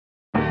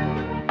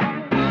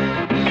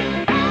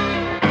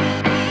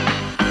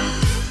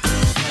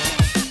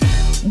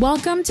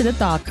Welcome to The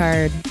Thought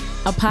Card,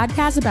 a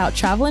podcast about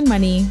travel and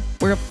money,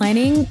 where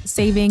planning,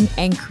 saving,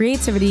 and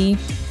creativity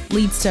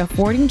leads to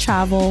affording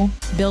travel,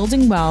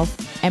 building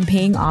wealth, and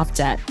paying off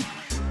debt.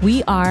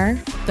 We are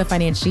the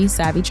Financially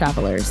Savvy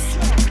Travelers.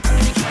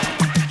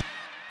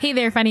 Hey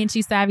there,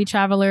 Financially Savvy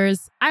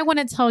Travelers. I want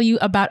to tell you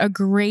about a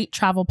great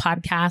travel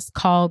podcast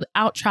called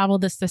Out Travel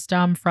the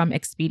System from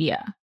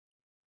Expedia.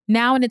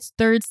 Now in its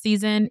third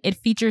season, it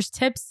features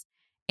tips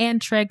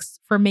and tricks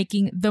for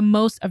making the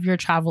most of your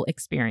travel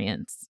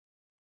experience.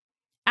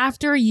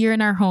 After a year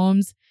in our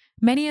homes,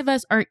 many of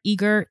us are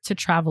eager to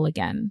travel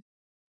again.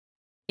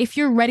 If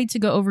you're ready to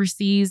go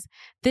overseas,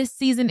 this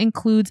season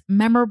includes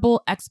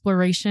memorable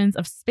explorations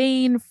of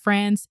Spain,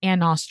 France,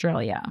 and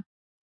Australia.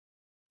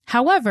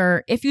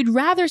 However, if you'd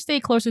rather stay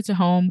closer to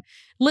home,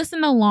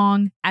 listen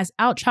along as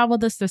Out Travel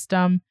the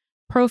System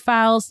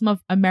profiles some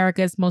of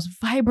America's most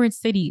vibrant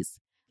cities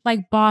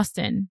like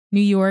Boston, New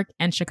York,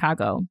 and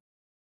Chicago.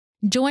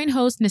 Join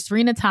host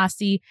Nisreen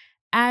Atassi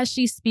as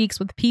she speaks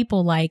with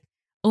people like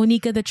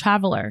Onika the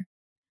Traveler,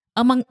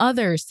 among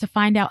others, to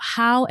find out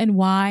how and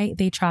why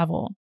they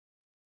travel.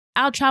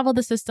 Out Travel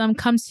the System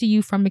comes to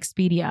you from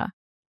Expedia.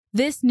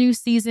 This new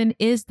season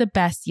is the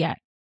best yet.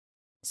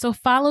 So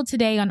follow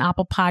today on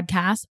Apple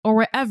Podcasts or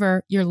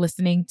wherever you're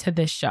listening to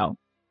this show.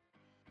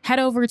 Head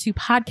over to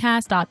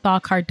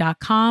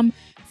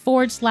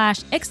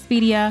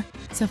podcast.thoughtcard.com/Expedia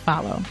to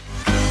follow.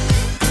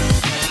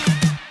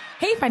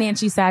 Hey,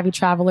 Financially Savvy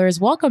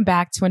Travelers. Welcome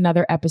back to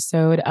another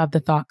episode of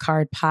the Thought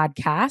Card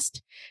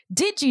podcast.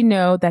 Did you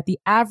know that the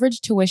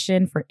average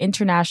tuition for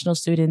international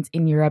students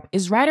in Europe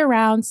is right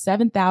around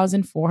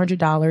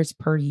 $7,400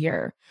 per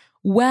year,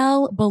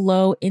 well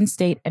below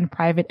in-state and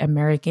private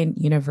American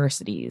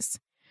universities?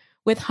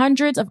 With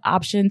hundreds of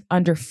options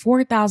under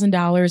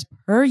 $4,000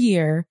 per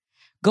year,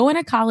 going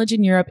to college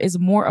in Europe is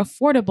more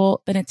affordable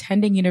than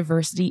attending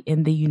university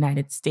in the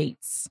United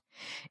States.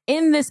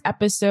 In this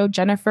episode,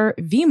 Jennifer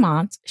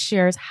Vimont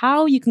shares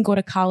how you can go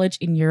to college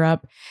in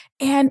Europe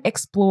and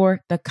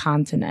explore the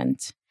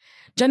continent.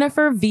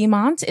 Jennifer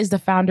Vimont is the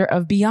founder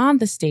of Beyond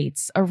the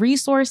States, a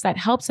resource that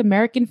helps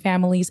American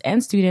families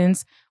and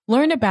students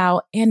learn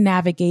about and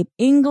navigate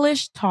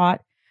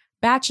English-taught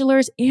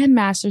bachelor's and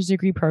master's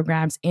degree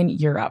programs in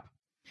Europe.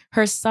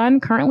 Her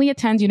son currently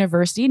attends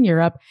university in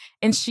Europe,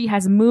 and she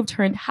has moved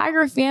her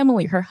entire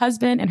family, her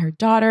husband and her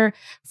daughter,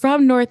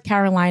 from North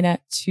Carolina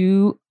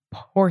to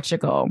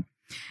Portugal.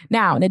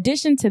 Now, in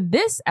addition to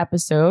this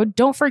episode,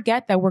 don't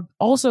forget that we're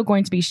also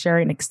going to be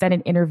sharing an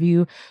extended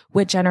interview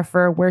with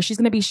Jennifer, where she's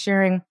going to be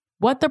sharing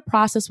what the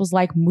process was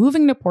like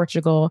moving to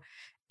Portugal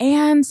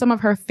and some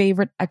of her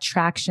favorite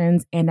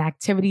attractions and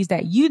activities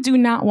that you do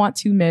not want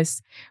to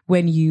miss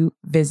when you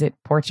visit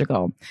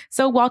Portugal.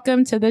 So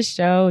welcome to the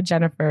show,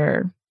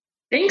 Jennifer.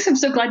 Thanks. I'm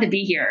so glad to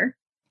be here.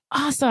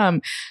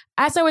 Awesome.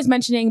 As I was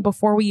mentioning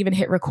before we even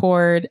hit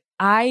record,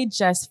 I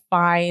just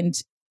find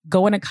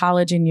going to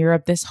college in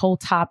Europe, this whole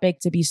topic,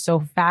 to be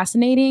so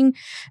fascinating.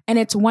 And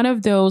it's one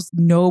of those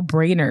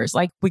no-brainers.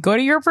 Like, we go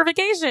to Europe for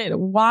vacation.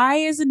 Why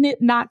isn't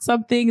it not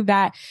something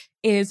that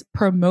is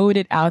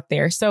promoted out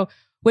there? So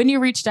when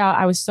you reached out,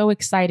 I was so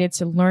excited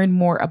to learn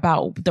more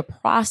about the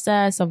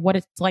process of what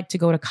it's like to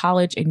go to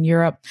college in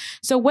Europe.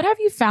 So what have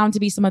you found to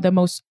be some of the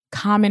most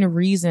common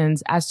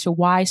reasons as to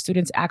why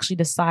students actually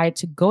decide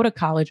to go to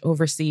college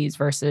overseas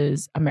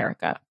versus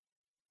America?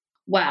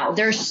 Wow,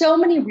 there's so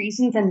many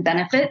reasons and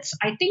benefits.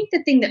 I think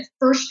the thing that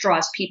first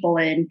draws people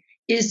in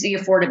is the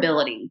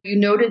affordability. You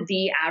noted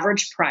the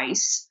average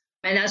price,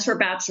 and as for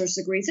bachelor's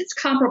degrees, it's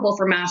comparable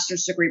for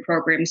master's degree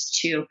programs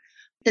too.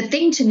 The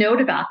thing to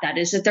note about that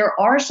is that there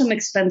are some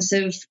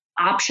expensive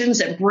options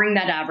that bring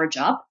that average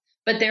up,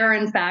 but there are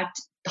in fact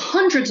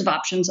hundreds of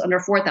options under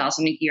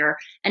 $4,000 a year,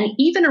 and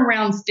even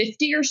around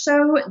 50 or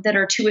so that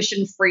are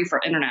tuition free for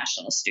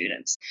international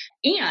students.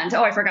 And,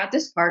 I forgot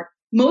this part.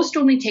 Most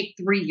only take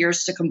 3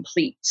 years to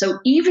complete. So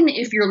even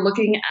if you're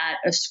looking at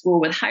a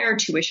school with higher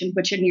tuition,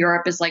 which in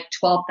Europe is like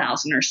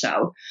 $12,000 or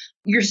so,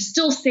 you're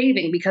still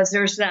saving because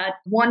there's that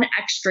one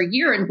extra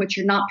year in which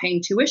you're not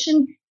paying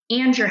tuition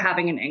and you're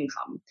having an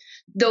income.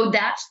 Though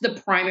that's the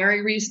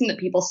primary reason that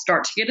people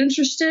start to get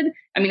interested.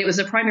 I mean, it was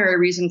a primary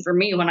reason for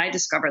me when I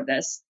discovered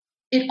this.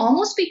 It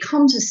almost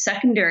becomes a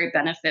secondary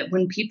benefit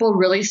when people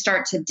really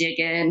start to dig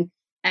in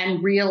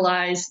and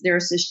realize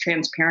there's this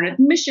transparent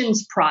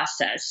admissions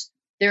process.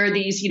 There are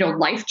these,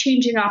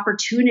 life-changing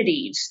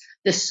opportunities,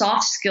 the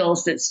soft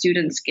skills that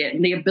students get,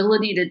 and the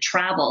ability to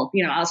travel,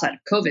 outside of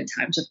COVID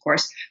times, of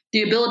course,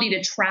 the ability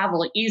to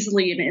travel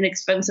easily and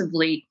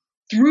inexpensively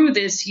through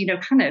this,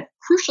 kind of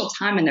crucial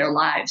time in their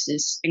lives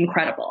is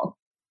incredible.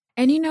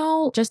 And,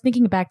 just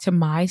thinking back to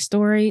my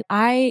story,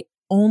 I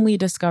only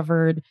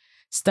discovered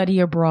study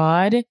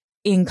abroad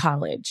in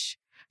college.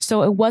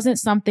 So it wasn't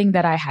something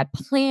that I had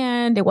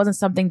planned. It wasn't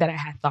something that I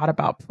had thought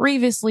about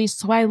previously.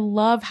 So I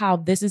love how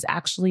this is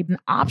actually an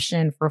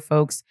option for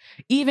folks,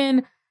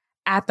 even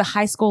at the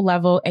high school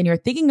level, and you're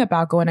thinking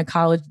about going to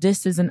college.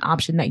 This is an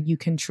option that you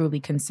can truly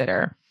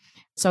consider.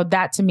 So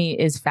that to me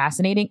is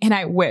fascinating. And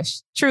I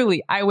wish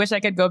I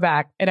could go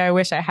back and I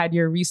wish I had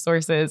your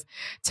resources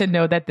to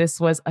know that this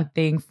was a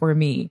thing for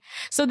me.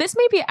 So this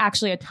may be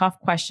actually a tough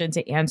question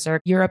to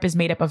answer. Europe is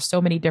made up of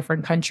so many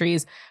different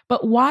countries,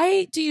 but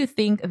why do you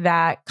think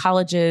that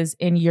colleges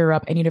in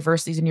Europe and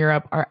universities in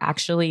Europe are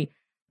actually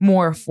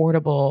more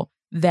affordable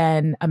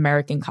than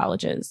American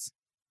colleges?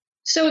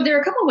 So there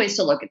are a couple of ways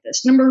to look at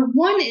this. Number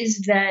one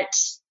is that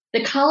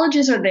the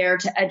colleges are there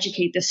to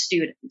educate the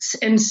students.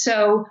 And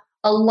so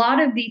a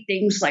lot of the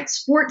things like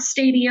sports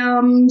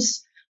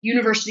stadiums,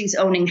 universities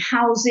owning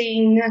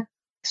housing,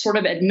 sort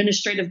of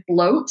administrative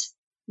bloat,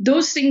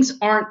 those things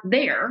aren't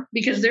there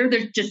because they're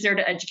just there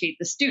to educate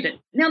the student.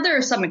 Now, there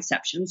are some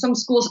exceptions. Some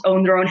schools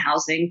own their own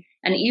housing,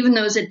 and even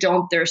those that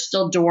don't, they're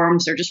still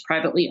dorms, they're just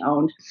privately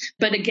owned.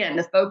 But again,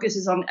 the focus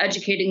is on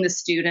educating the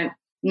student,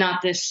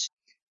 not this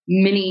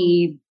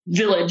mini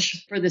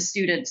village for the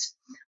students.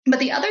 But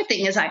the other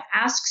thing is I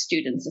ask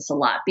students this a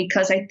lot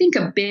because I think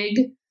a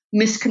big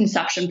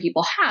misconception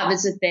people have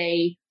is that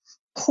they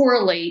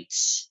correlate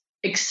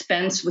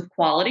expense with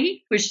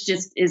quality, which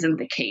just isn't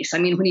the case. I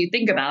mean, when you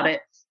think about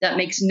it, that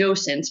makes no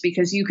sense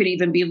because you could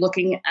even be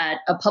looking at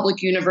a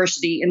public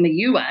university in the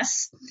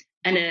US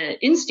and an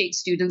in-state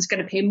student's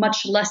going to pay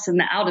much less than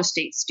the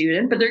out-of-state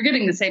student, but they're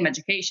getting the same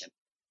education.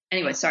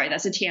 Anyway, sorry,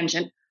 that's a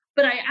tangent.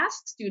 But I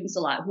ask students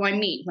a lot who I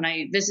meet when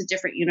I visit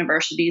different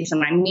universities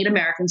and I meet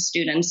American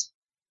students.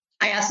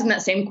 I asked them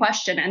that same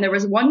question. And there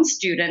was one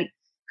student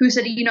who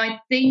said, I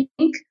think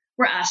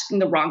we're asking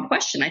the wrong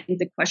question. I think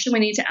the question we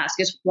need to ask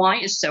is why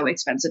is so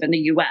expensive in the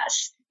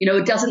US?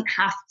 It doesn't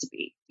have to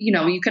be.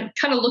 You could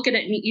kind of look at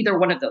it in either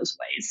one of those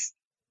ways.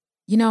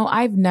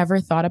 I've never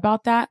thought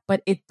about that,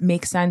 but it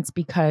makes sense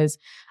because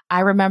I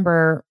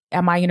remember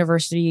at my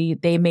university,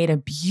 they made a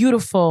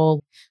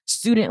beautiful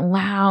student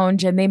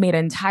lounge and they made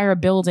an entire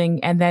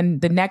building. And then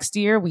the next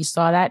year we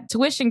saw that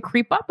tuition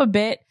creep up a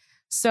bit.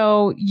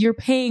 So you're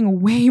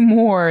paying way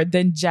more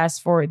than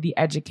just for the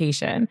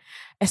education,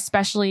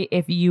 especially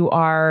if you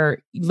are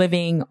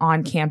living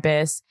on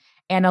campus.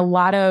 And a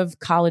lot of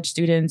college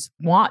students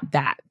want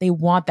that. They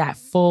want that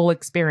full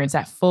experience,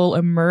 that full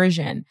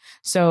immersion.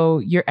 So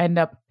you end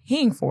up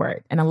paying for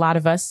it. And a lot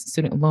of us,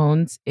 student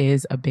loans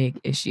is a big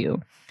issue.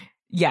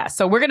 Yeah,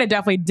 so we're going to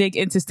definitely dig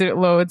into student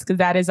loans because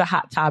that is a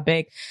hot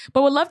topic.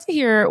 But would love to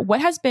hear what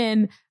has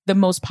been the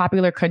most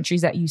popular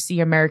countries that you see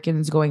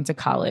Americans going to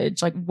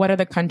college. Like, what are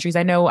the countries?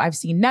 I know I've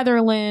seen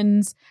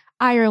Netherlands,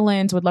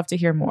 Ireland. Would love to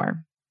hear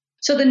more.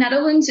 So the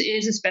Netherlands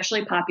is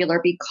especially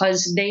popular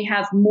because they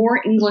have more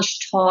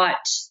English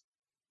taught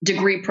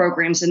degree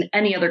programs than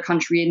any other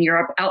country in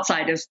Europe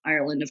outside of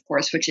Ireland, of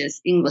course, which is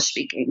English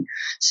speaking.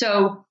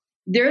 So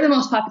they're the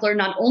most popular,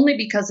 not only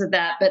because of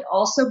that, but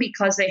also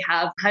because they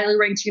have highly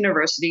ranked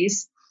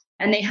universities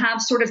and they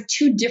have sort of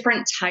two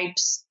different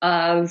types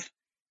of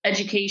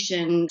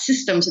education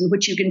systems in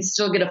which you can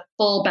still get a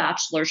full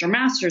bachelor's or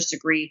master's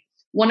degree,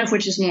 one of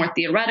which is more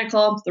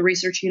theoretical, the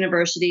research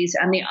universities,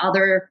 and the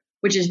other,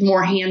 which is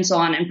more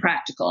hands-on and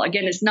practical.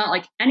 Again, it's not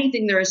like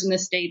anything there is in the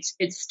States.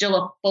 It's still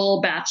a full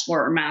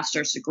bachelor or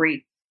master's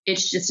degree.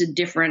 It's just a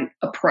different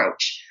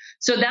approach.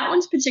 So that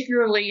one's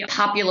particularly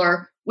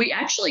popular. We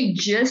actually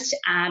just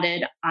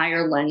added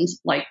Ireland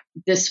like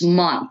this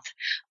month.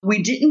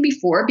 We didn't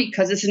before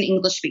because it's an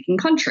English speaking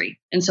country.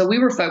 And so we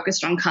were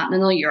focused on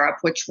continental Europe,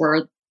 which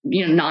were,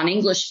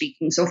 non-English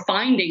speaking. So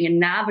finding and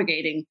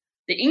navigating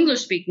the English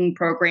speaking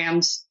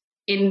programs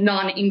in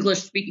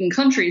non-English speaking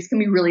countries can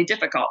be really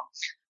difficult.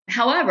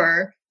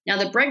 However, now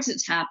that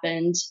Brexit's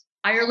happened,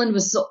 Ireland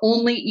was the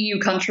only EU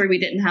country we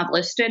didn't have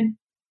listed.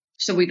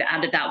 So we've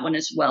added that one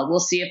as well. We'll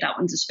see if that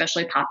one's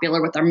especially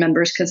popular with our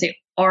members because they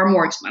are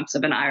more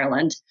expensive in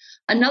Ireland.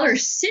 Another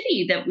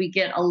city that we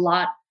get a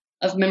lot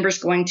of members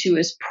going to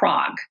is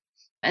Prague.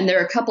 And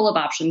there are a couple of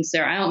options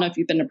there. I don't know if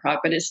you've been to Prague,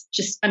 but it's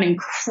just an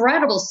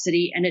incredible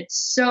city and it's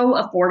so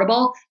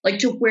affordable, like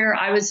to where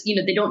I was,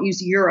 they don't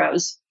use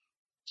euros.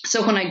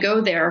 So when I go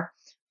there,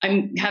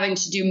 I'm having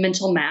to do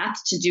mental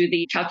math to do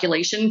the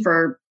calculation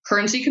for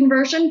currency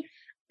conversion.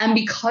 And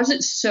because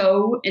it's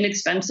so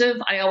inexpensive,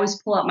 I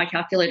always pull out my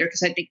calculator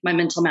because I think my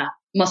mental math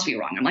must be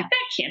wrong. I'm like,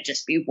 that can't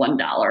just be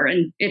 $1.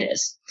 And it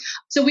is.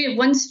 So we have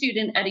one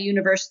student at a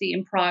university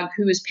in Prague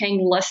who is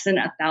paying less than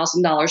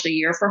 $1,000 a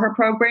year for her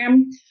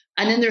program.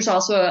 And then there's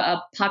also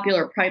a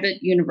popular private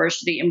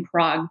university in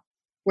Prague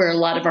where a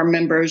lot of our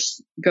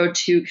members go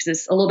to because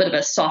it's a little bit of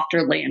a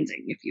softer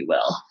landing, if you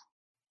will.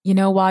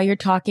 While you're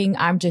talking,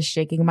 I'm just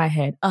shaking my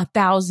head.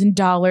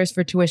 $1,000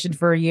 for tuition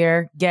for a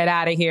year. Get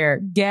out of here.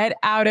 Get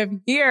out of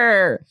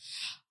here.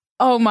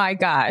 Oh my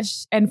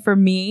gosh. And for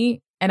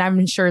me, and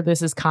I'm sure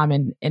this is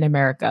common in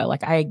America,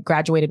 like I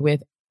graduated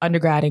with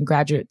undergrad and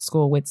graduate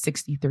school with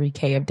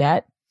 $63,000 of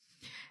debt.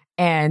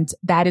 And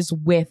that is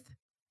with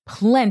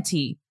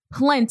plenty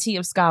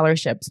of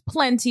scholarships,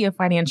 plenty of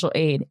financial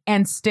aid.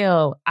 And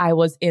still I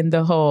was in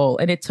the hole.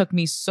 And it took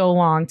me so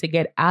long to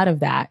get out of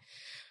that.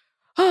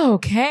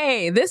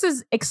 Okay, this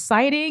is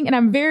exciting. And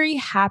I'm very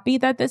happy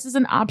that this is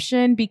an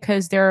option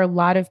because there are a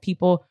lot of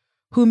people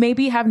who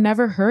maybe have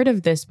never heard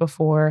of this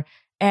before.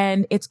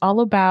 And it's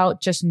all about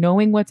just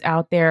knowing what's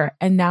out there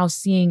and now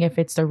seeing if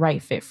it's the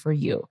right fit for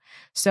you.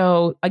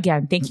 So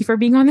again, thank you for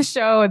being on the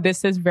show.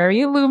 This is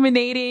very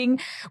illuminating.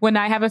 When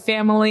I have a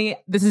family,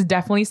 this is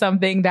definitely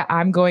something that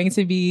I'm going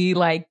to be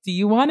like, do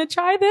you want to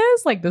try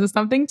this? Like, this is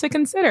something to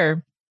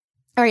consider.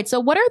 All right. So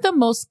what are the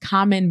most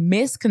common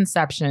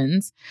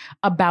misconceptions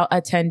about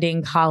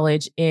attending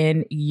college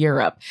in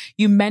Europe?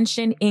 You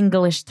mentioned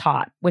English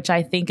taught, which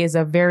I think is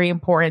a very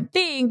important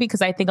thing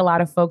because I think a lot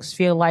of folks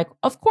feel like,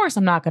 of course,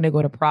 I'm not going to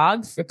go to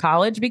Prague for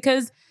college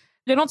because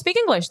they don't speak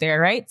English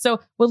there, right? So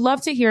would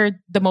love to hear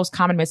the most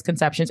common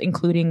misconceptions,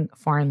 including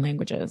foreign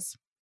languages.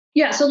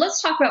 Yeah, so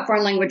let's talk about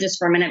foreign languages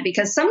for a minute,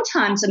 because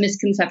sometimes a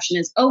misconception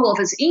is, oh, well, if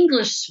it's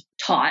English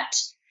taught,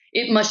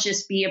 it must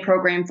just be a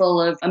program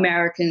full of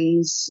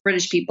Americans,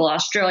 British people,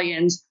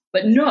 Australians.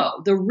 But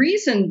no, the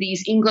reason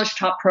these English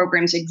taught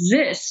programs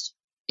exist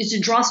is to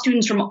draw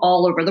students from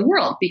all over the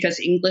world, because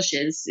English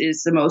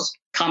is the most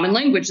common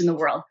language in the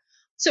world.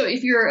 So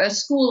if you're a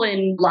school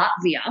in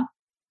Latvia,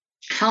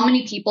 how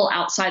many people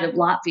outside of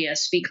Latvia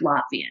speak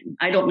Latvian?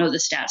 I don't know the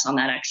stats on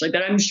that actually,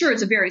 but I'm sure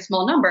it's a very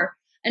small number.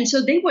 And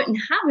so they wouldn't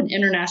have an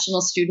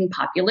international student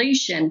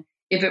population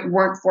if it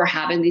weren't for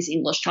having these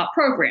English taught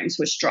programs,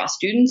 which draw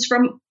students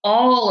from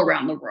all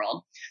around the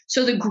world.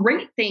 So the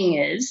great thing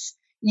is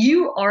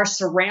you are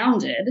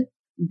surrounded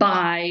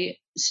by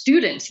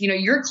students.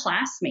 Your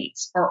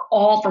classmates are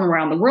all from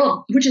around the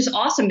world, which is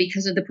awesome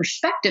because of the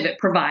perspective it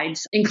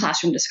provides in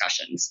classroom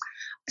discussions.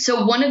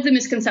 So one of the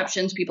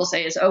misconceptions people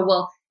say is, oh,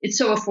 well, it's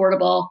so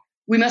affordable,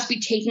 we must be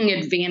taking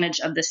advantage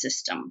of the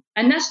system.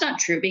 And that's not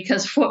true,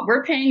 because what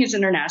we're paying as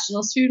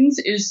international students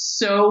is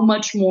so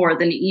much more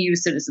than EU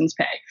citizens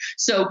pay.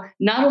 So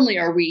not only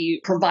are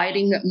we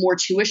providing more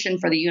tuition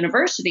for the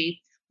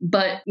university,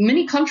 but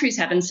many countries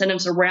have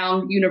incentives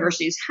around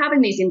universities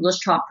having these English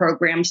taught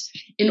programs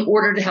in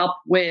order to help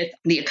with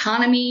the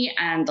economy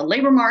and the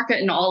labor market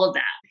and all of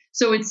that.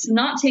 So it's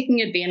not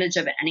taking advantage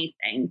of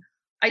anything.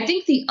 I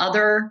think the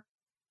other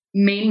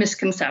main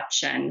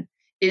misconception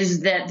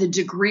is that the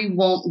degree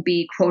won't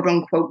be quote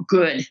unquote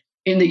good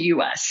in the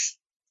US.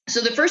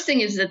 So the first thing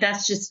is that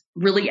that's just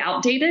really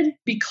outdated.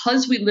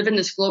 Because we live in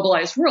this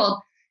globalized world,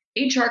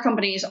 HR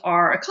companies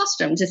are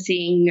accustomed to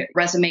seeing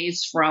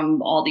resumes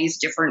from all these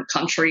different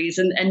countries,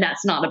 and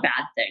that's not a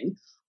bad thing.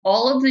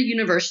 All of the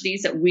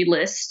universities that we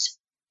list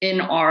in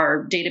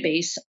our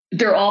database,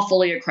 they're all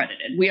fully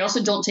accredited. We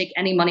also don't take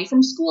any money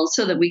from schools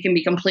so that we can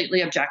be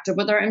completely objective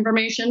with our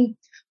information,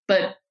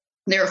 but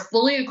they're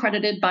fully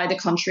accredited by the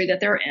country that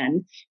they're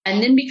in.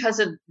 And then because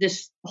of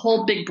this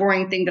whole big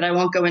boring thing that I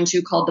won't go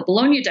into called the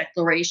Bologna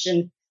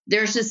Declaration,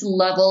 there's this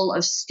level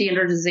of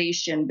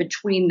standardization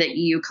between the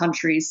EU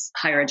countries'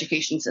 higher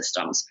education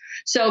systems.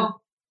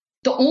 So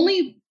the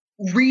only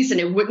reason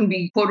it wouldn't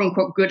be quote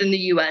unquote good in the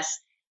US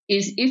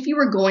is if you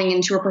were going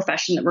into a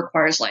profession that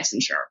requires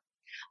licensure.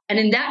 And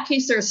in that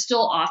case, there's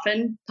still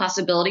often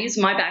possibilities.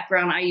 My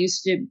background, I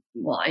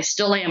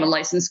still am a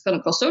licensed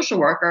clinical social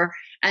worker.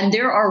 And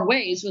there are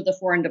ways with a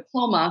foreign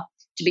diploma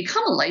to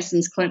become a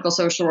licensed clinical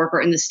social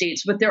worker in the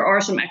States, but there are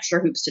some extra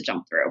hoops to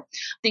jump through.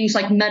 Things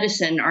like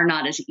medicine are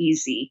not as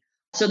easy.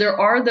 So there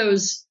are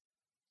those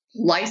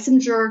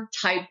licensure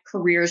type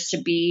careers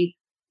to be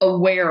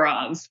aware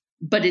of,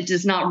 but it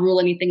does not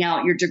rule anything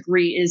out. Your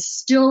degree is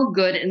still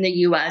good in the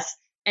US.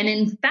 And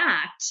in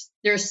fact,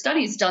 there are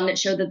studies done that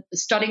show that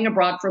studying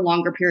abroad for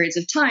longer periods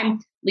of time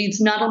leads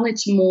not only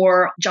to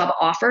more job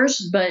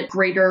offers, but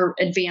greater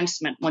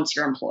advancement once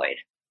you're employed.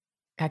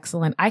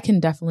 Excellent. I can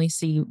definitely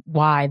see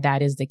why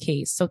that is the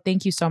case. So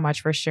thank you so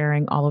much for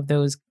sharing all of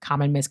those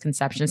common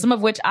misconceptions, some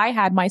of which I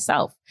had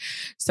myself.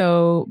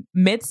 So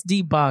myths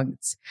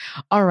debunked.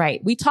 All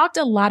right. We talked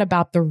a lot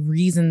about the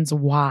reasons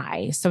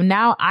why. So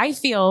now I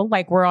feel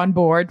like we're on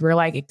board. We're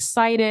like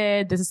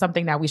excited. This is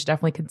something that we should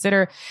definitely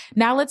consider.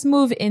 Now let's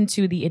move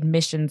into the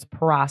admissions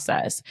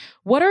process.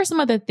 What are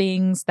some of the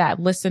things that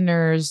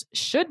listeners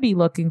should be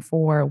looking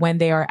for when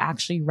they are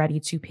actually ready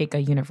to pick a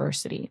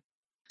university?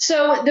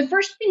 So the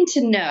first thing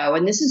to know,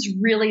 and this is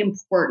really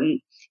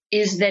important,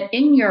 is that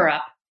in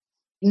Europe,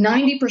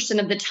 90%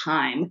 of the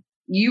time,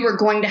 you are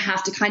going to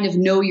have to kind of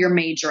know your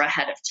major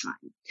ahead of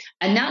time.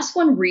 And that's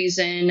one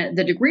reason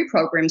the degree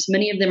programs,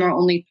 many of them are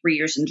only 3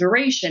 years in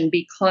duration,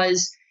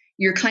 because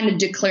you're kind of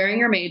declaring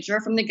your major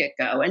from the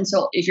get-go. And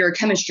so if you're a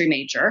chemistry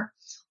major,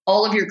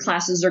 all of your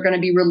classes are going to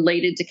be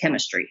related to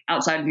chemistry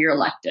outside of your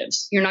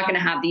electives. You're not going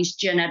to have these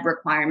gen ed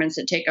requirements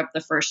that take up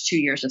the first 2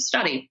 years of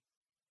study.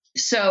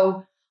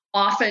 So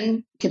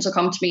often kids will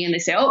come to me and they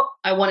say, oh,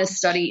 I want to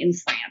study in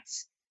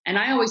France. And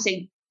I always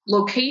say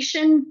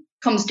location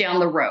comes down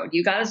the road.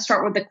 You got to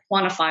start with the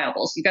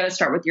quantifiables. You got to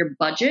start with your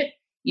budget.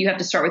 You have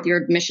to start with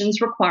your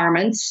admissions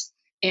requirements,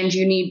 and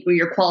you need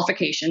your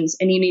qualifications,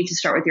 and you need to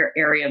start with your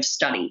area of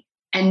study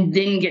and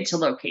then get to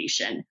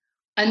location.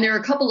 And there are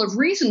a couple of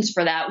reasons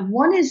for that.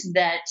 One is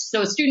that,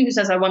 so a student who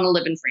says, I want to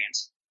live in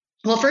France.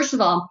 Well, first of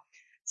all,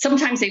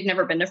 sometimes they've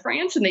never been to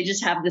France and they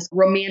just have this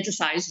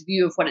romanticized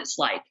view of what it's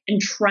like. And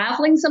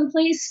traveling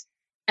someplace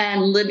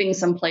and living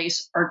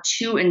someplace are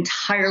two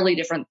entirely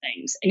different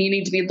things. And you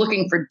need to be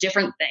looking for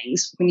different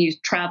things when you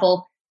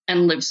travel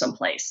and live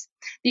someplace.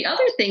 The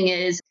other thing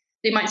is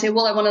they might say,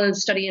 well, I want to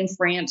study in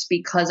France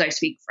because I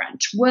speak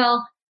French.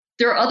 Well,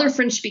 there are other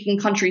French-speaking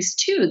countries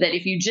too that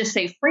if you just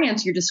say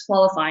France, you're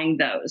disqualifying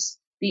those.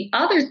 The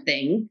other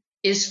thing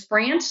is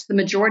France, the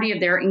majority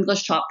of their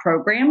English taught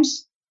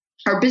programs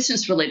are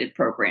business-related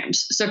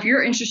programs. So if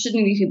you're interested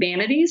in the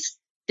humanities,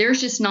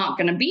 there's just not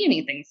going to be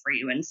anything for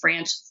you in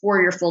France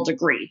for your full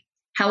degree.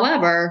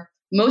 However,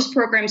 most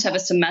programs have a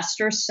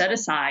semester set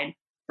aside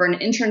for an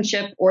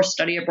internship or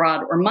study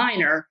abroad or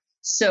minor.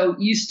 So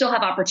you still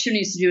have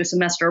opportunities to do a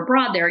semester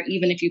abroad there,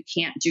 even if you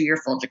can't do your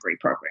full degree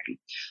program.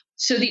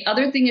 So the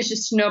other thing is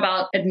just to know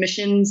about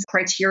admissions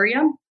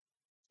criteria.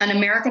 An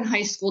American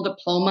high school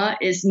diploma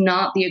is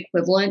not the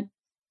equivalent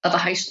of a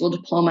high school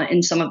diploma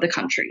in some of the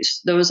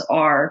countries. Those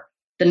are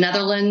the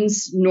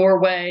Netherlands,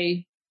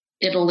 Norway,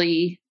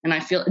 Italy, and I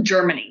feel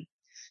Germany.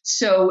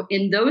 So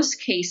in those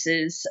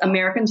cases,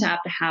 Americans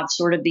have to have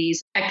sort of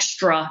these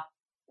extra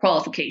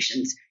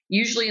qualifications,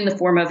 usually in the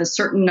form of a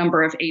certain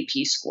number of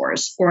AP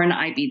scores or an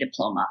IB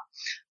diploma.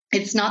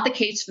 It's not the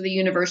case for the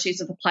universities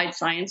of applied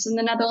science in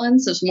the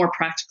Netherlands, those more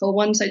practical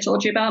ones I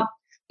told you about,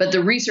 but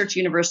the research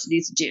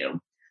universities do.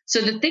 So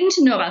the thing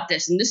to know about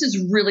this, and this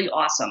is really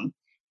awesome,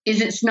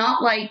 is it's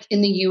not like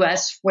in the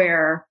US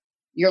where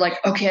you're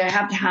like, okay, I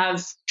have to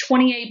have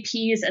 20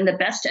 APs and the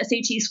best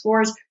SAT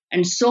scores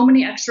and so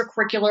many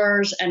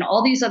extracurriculars and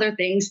all these other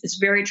things. It's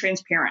very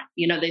transparent.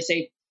 You know, they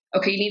say,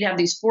 okay, you need to have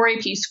these 4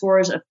 AP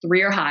scores of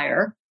 3 or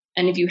higher.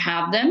 And if you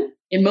have them,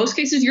 in most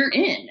cases, you're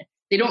in.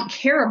 They don't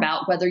care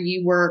about whether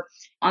you were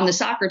on the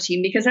soccer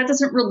team because that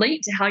doesn't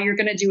relate to how you're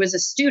going to do as a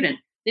student.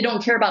 They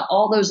don't care about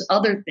all those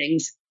other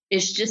things.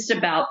 It's just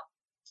about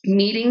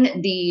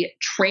meeting the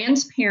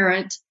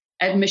transparent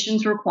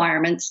admissions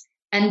requirements.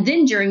 And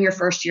then during your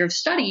first year of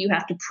study, you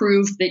have to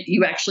prove that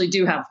you actually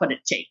do have what it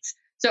takes.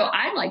 So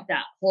I like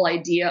that whole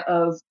idea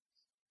of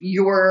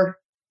your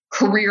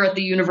career at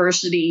the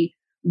university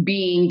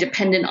being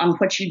dependent on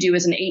what you do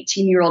as an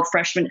 18-year-old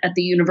freshman at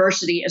the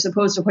university, as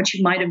opposed to what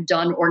you might have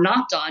done or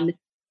not done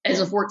as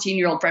a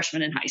 14-year-old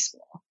freshman in high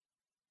school.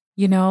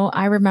 You know,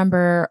 I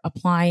remember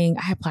applying.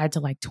 I applied to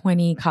like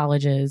 20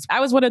 colleges. I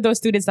was one of those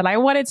students that I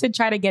wanted to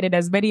try to get in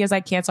as many as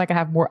I can so I could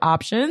have more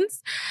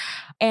options.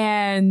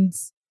 And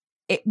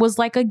it was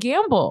like a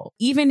gamble.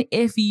 Even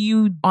if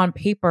you on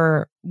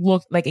paper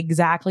look like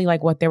exactly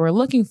like what they were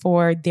looking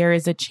for, there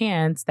is a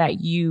chance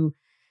that you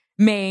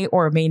may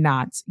or may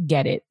not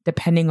get it,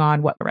 depending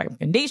on what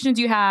recommendations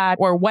you had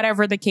or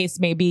whatever the case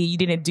may be. You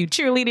didn't do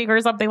cheerleading or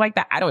something like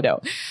that. I don't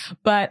know.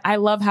 But I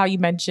love how you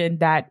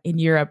mentioned that in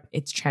Europe,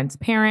 it's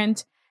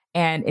transparent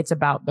and it's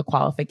about the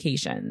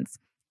qualifications.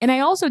 And I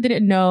also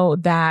didn't know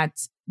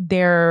that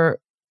there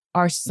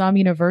are some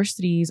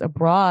universities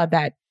abroad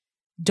that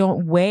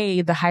don't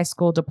weigh the high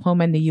school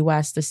diploma in the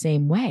US the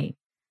same way.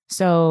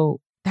 So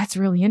that's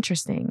really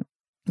interesting.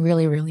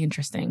 Really, really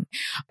interesting.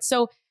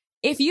 So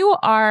if you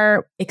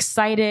are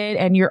excited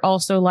and you're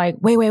also like,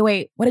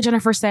 wait, what did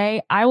Jennifer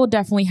say? I will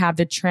definitely have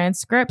the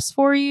transcripts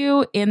for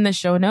you in the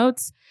show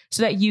notes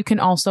so that you can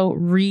also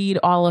read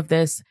all of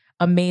this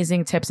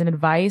amazing tips and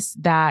advice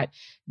that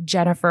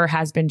Jennifer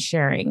has been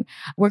sharing.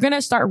 We're going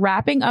to start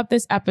wrapping up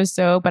this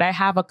episode, but I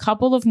have a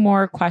couple of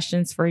more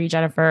questions for you,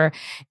 Jennifer.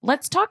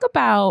 Let's talk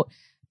about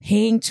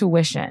paying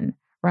tuition,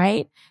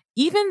 right?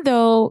 Even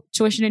though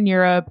tuition in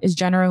Europe is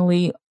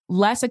generally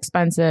less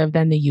expensive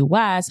than the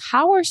US,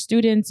 how are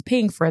students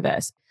paying for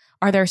this?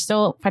 Are there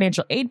still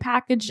financial aid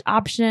package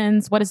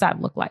options? What does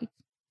that look like?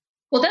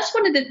 Well, that's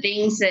one of the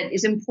things that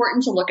is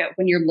important to look at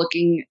when you're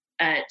looking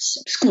at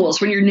schools,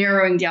 when you're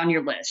narrowing down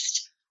your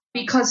list,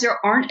 because there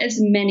aren't as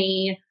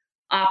many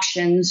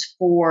options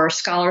for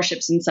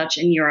scholarships and such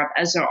in Europe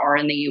as there are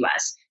in the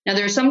US. Now,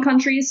 there are some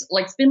countries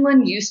like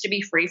Finland used to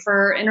be free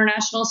for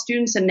international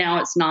students, and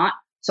now it's not.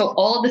 So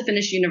all of the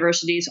Finnish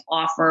universities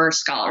offer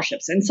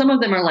scholarships, and some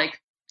of them are like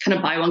kind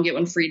of buy one, get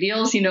one free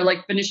deals, you know,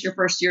 like finish your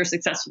first year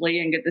successfully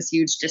and get this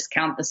huge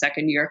discount the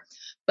second year.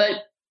 But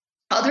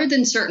other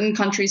than certain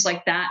countries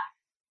like that,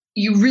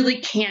 you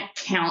really can't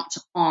count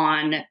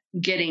on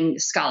getting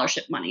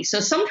scholarship money.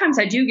 So sometimes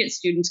I do get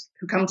students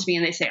who come to me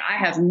and they say,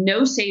 I have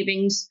no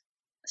savings,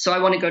 so I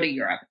want to go to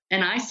Europe.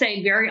 And I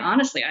say very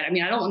honestly, I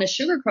don't want to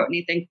sugarcoat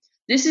anything.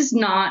 This is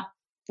not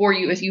for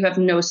you if you have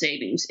no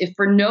savings. If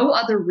for no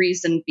other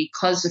reason,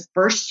 because the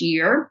first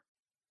year,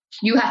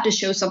 you have to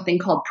show something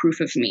called proof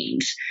of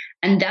means.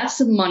 And that's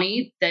the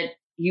money that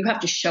you have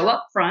to show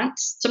up front.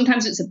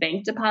 Sometimes it's a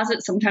bank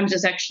deposit. Sometimes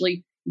it's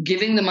actually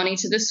giving the money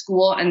to the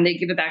school and they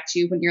give it back to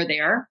you when you're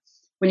there,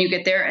 when you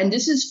get there. And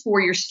this is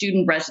for your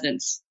student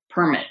residence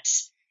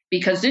permits,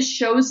 because this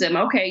shows them,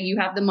 okay, you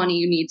have the money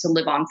you need to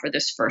live on for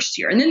this first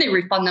year. And then they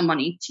refund the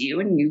money to you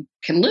and you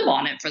can live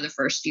on it for the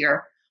first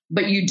year.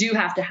 But you do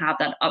have to have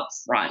that up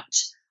front.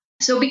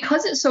 So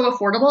because it's so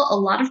affordable, a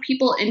lot of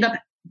people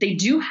they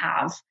do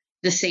have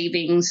the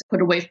savings put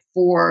away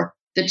for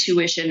the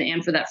tuition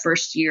and for that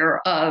first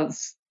year of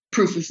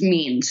proof of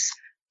means.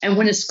 And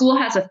when a school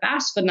has a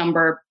FAFSA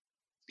number,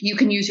 You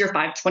can use your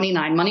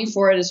 529 money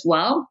for it as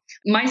well.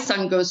 My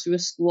son goes to a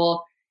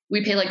school,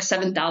 we pay like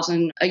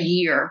 $7,000 a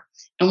year,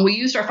 and we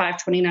used our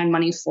 529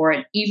 money for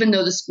it, even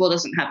though the school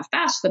doesn't have a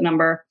FAFSA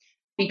number,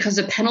 because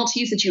the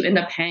penalties that you end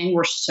up paying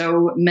were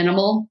so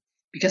minimal.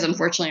 Because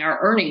unfortunately, our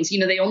earnings,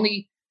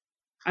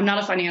 I'm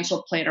not a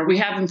financial planner. We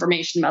have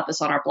information about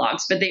this on our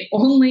blogs, but they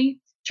only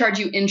charge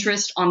you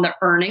interest on the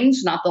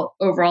earnings, not the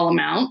overall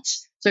amount.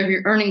 So if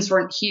your earnings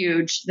weren't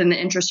huge, then the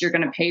interest you're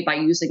going to pay by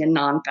using a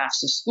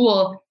non-FAFSA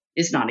school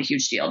is not a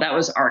huge deal. That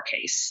was our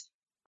case.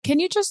 Can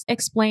you just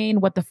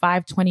explain what the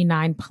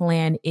 529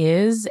 plan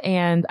is?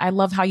 And I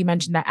love how you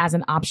mentioned that as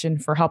an option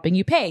for helping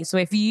you pay. So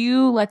if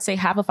you, let's say,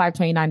 have a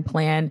 529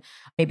 plan,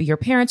 maybe your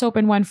parents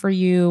opened one for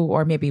you,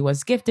 or maybe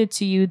was gifted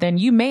to you, then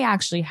you may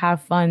actually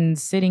have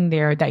funds sitting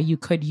there that you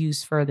could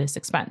use for this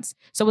expense.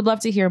 So we'd love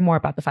to hear more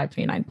about the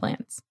 529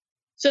 plans.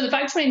 So the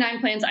 529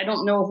 plans, I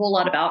don't know a whole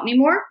lot about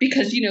anymore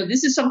because,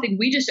 this is something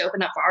we just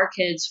opened up for our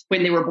kids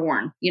when they were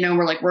born.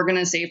 We're like, we're going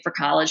to save for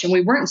college. And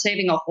we weren't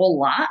saving a whole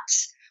lot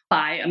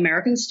by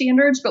American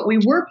standards, but we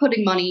were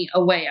putting money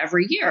away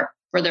every year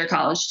for their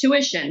college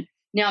tuition.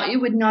 Now, it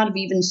would not have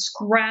even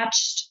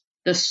scratched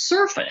the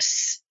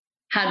surface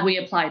had we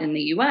applied in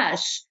the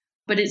US,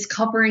 but it's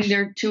covering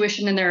their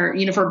tuition and their,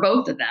 for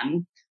both of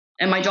them.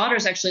 And my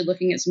daughter's actually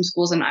looking at some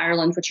schools in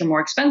Ireland, which are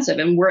more expensive,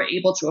 and we're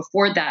able to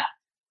afford that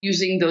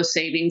using those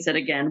savings that,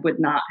 again,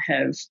 would not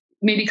have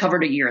maybe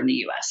covered a year in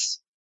the US.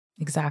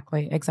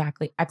 Exactly.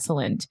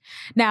 Excellent.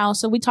 Now,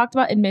 so we talked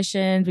about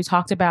admissions, we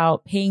talked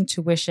about paying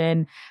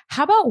tuition.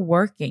 How about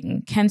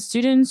working? Can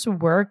students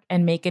work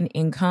and make an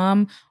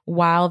income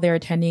while they're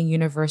attending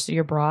university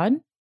abroad?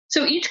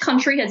 So each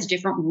country has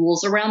different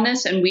rules around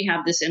this, and we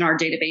have this in our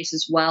database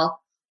as well.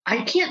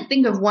 I can't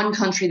think of one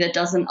country that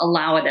doesn't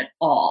allow it at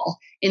all.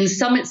 In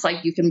some, it's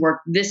like you can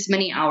work this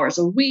many hours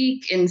a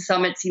week. In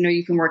some, it's,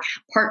 you can work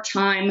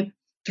part-time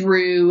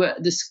through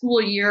the school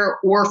year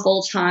or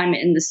full-time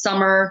in the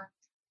summer.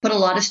 But a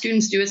lot of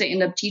students do is they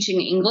end up teaching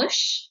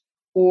English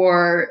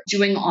or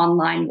doing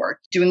online work,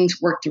 doing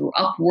work through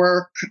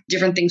Upwork,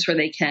 different things where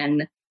they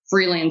can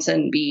freelance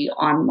and be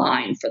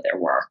online for their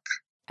work.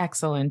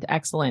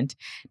 Excellent.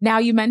 Now,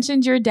 you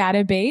mentioned your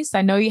database.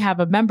 I know you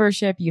have a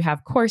membership, you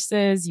have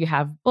courses, you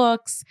have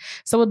books.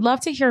 So would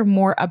love to hear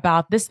more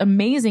about this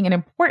amazing and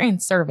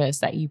important service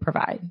that you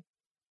provide.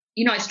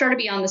 I started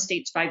Beyond the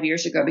States 5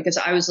 years ago because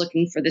I was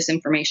looking for this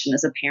information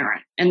as a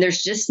parent, and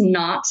there's just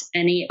not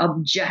any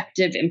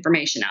objective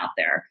information out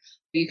there.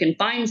 You can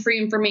find free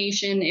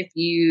information if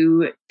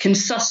you can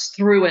suss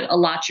through it a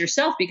lot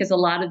yourself, because a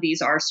lot of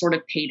these are sort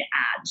of paid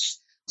ads.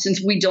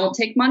 Since we don't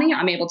take money,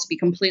 I'm able to be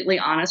completely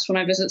honest when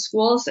I visit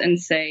schools and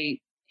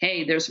say,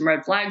 hey, there's some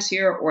red flags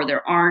here, or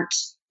there aren't,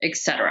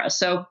 etc.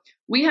 So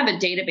we have a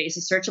database,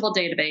 a searchable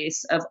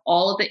database of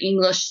all of the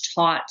English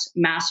taught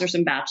master's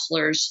and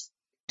bachelor's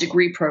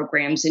degree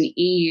programs in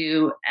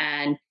EU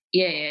and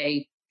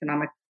EEA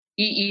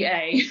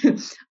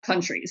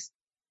countries.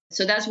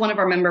 So that's one of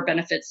our member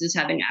benefits, is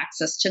having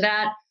access to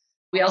that.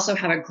 We also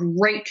have a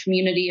great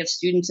community of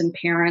students and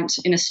parents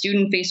in a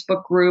student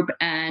Facebook group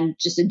and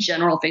just a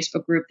general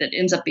Facebook group that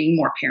ends up being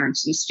more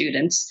parents than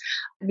students.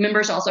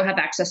 Members also have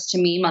access to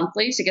me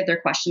monthly to get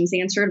their questions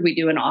answered. We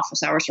do an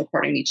office hours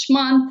recording each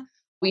month.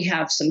 We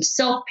have some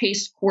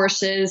self-paced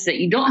courses that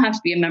you don't have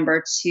to be a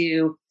member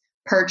to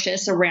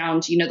purchase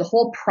around, the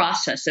whole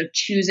process of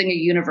choosing a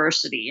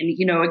university.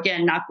 And,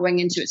 again, not going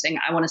into it saying,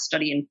 I want to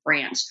study in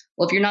France.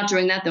 Well, if you're not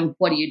doing that, then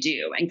what do you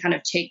do? And kind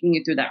of taking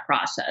you through that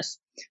process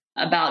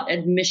about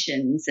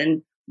admissions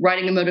and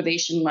writing a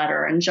motivation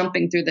letter and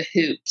jumping through the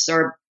hoops.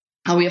 Or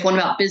we have one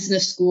about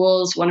business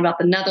schools, one about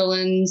the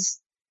Netherlands.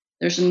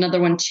 There's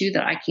another one too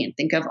that I can't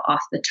think of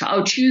off the top.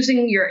 Oh,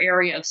 choosing your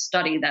area of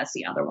study. That's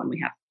the other one we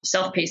have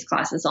self-paced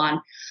classes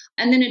on.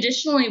 And then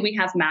additionally, we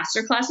have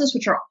master classes,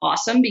 which are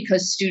awesome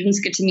because students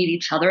get to meet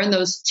each other in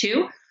those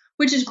too,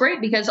 which is great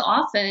because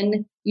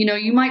often,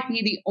 you might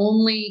be the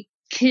only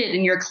kid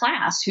in your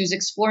class who's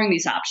exploring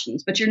these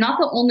options, but you're not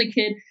the only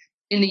kid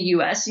in the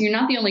US. You're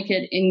not the only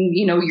kid in,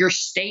 your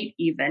state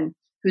even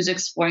who's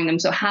exploring them.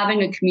 So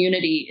having a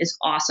community is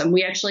awesome.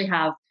 We actually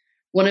have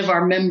one of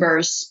our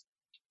members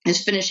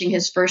is finishing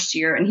his first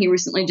year, and he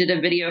recently did a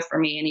video for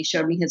me, and he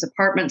showed me his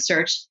apartment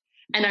search.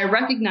 And I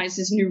recognized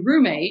his new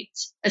roommate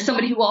as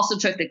somebody who also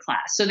took the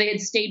class. So they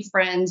had stayed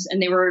friends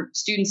and they were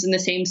students in the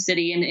same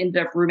city and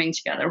ended up rooming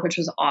together, which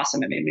was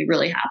awesome. It made me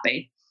really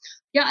happy.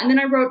 Yeah. And then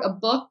I wrote a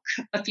book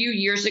a few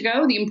years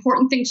ago. The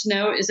important thing to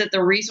know is that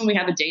the reason we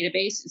have a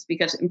database is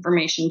because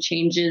information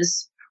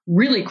changes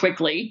really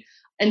quickly.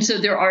 And so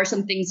there are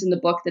some things in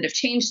the book that have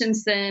changed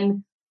since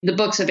then. The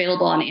book's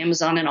available on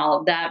Amazon and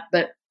all of that.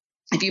 But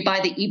if you buy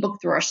the ebook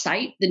through our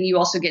site, then you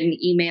also get an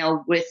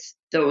email with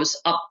those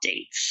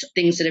updates,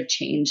 things that have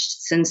changed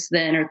since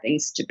then or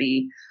things to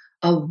be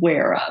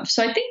aware of.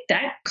 So I think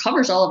that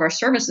covers all of our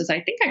services.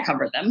 I think I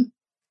covered them.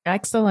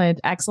 Excellent.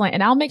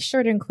 And I'll make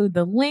sure to include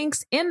the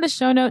links in the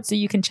show notes so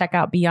you can check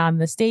out Beyond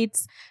the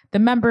States, the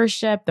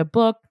membership, the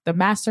book, the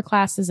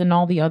masterclasses, and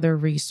all the other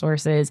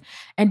resources.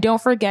 And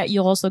don't forget,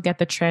 you'll also get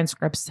the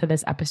transcripts to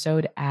this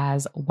episode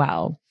as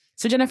well.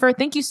 So Jennifer,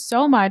 thank you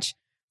so much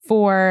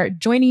for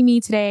joining me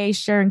today,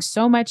 sharing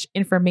so much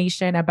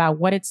information about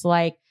what it's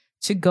like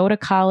to go to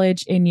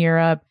college in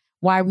Europe,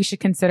 why we should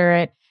consider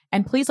it.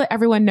 And please let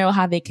everyone know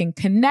how they can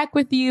connect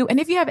with you. And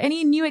if you have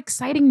any new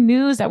exciting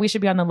news that we should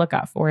be on the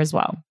lookout for as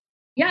well.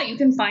 Yeah, you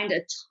can find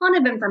a ton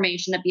of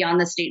information at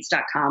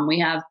beyondthestates.com. We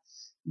have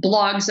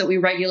blogs that we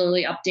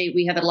regularly update.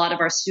 We have a lot of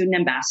our student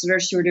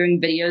ambassadors who are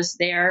doing videos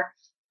there.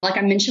 Like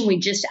I mentioned, we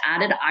just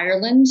added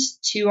Ireland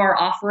to our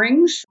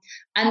offerings.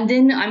 And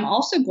then I'm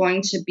also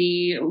going to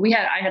be,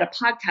 I had a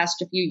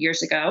podcast a few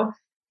years ago,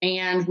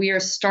 and we are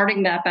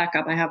starting that back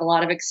up. I have a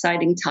lot of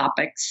exciting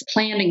topics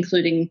planned,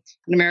 including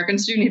an American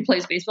student who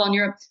plays baseball in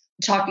Europe,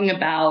 talking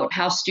about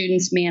how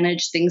students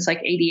manage things like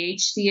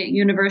ADHD at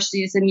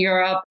universities in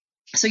Europe.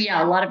 So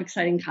yeah, a lot of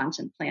exciting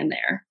content planned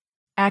there.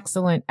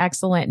 Excellent.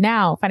 Excellent.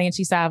 Now,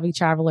 financially savvy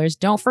travelers,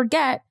 don't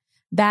forget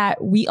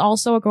that we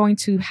also are going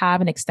to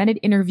have an extended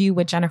interview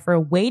with Jennifer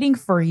waiting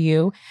for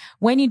you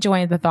when you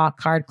join the Thought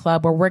Card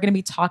Club, where we're going to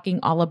be talking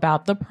all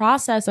about the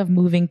process of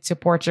moving to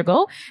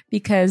Portugal,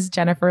 because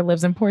Jennifer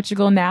lives in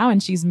Portugal now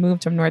and she's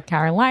moved from North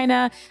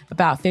Carolina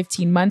about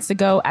 15 months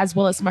ago, as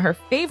well as some of her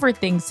favorite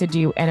things to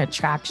do and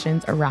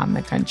attractions around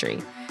the country.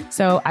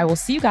 So I will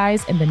see you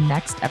guys in the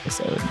next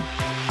episode.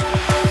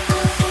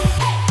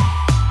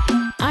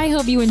 I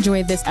hope you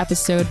enjoyed this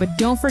episode, but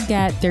don't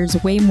forget there's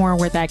way more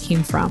where that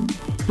came from.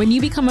 When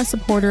you become a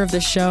supporter of the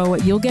show,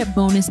 you'll get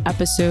bonus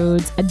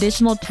episodes,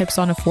 additional tips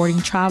on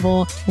affording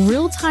travel,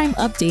 real-time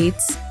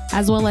updates,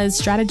 as well as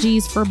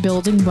strategies for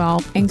building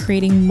wealth and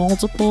creating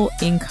multiple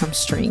income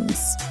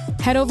streams.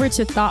 Head over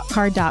to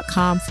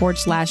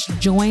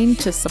thoughtcard.com/join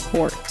to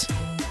support.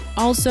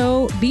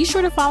 Also, be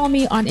sure to follow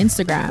me on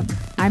Instagram.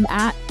 I'm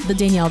at the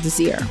Danielle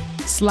Desir.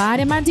 Slide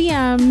in my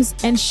DMs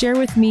and share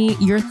with me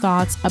your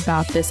thoughts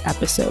about this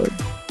episode.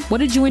 What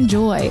did you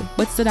enjoy?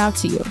 What stood out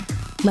to you?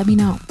 Let me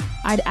know.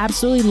 I'd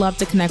absolutely love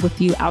to connect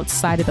with you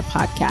outside of the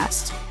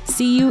podcast.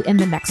 See you in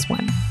the next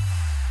one.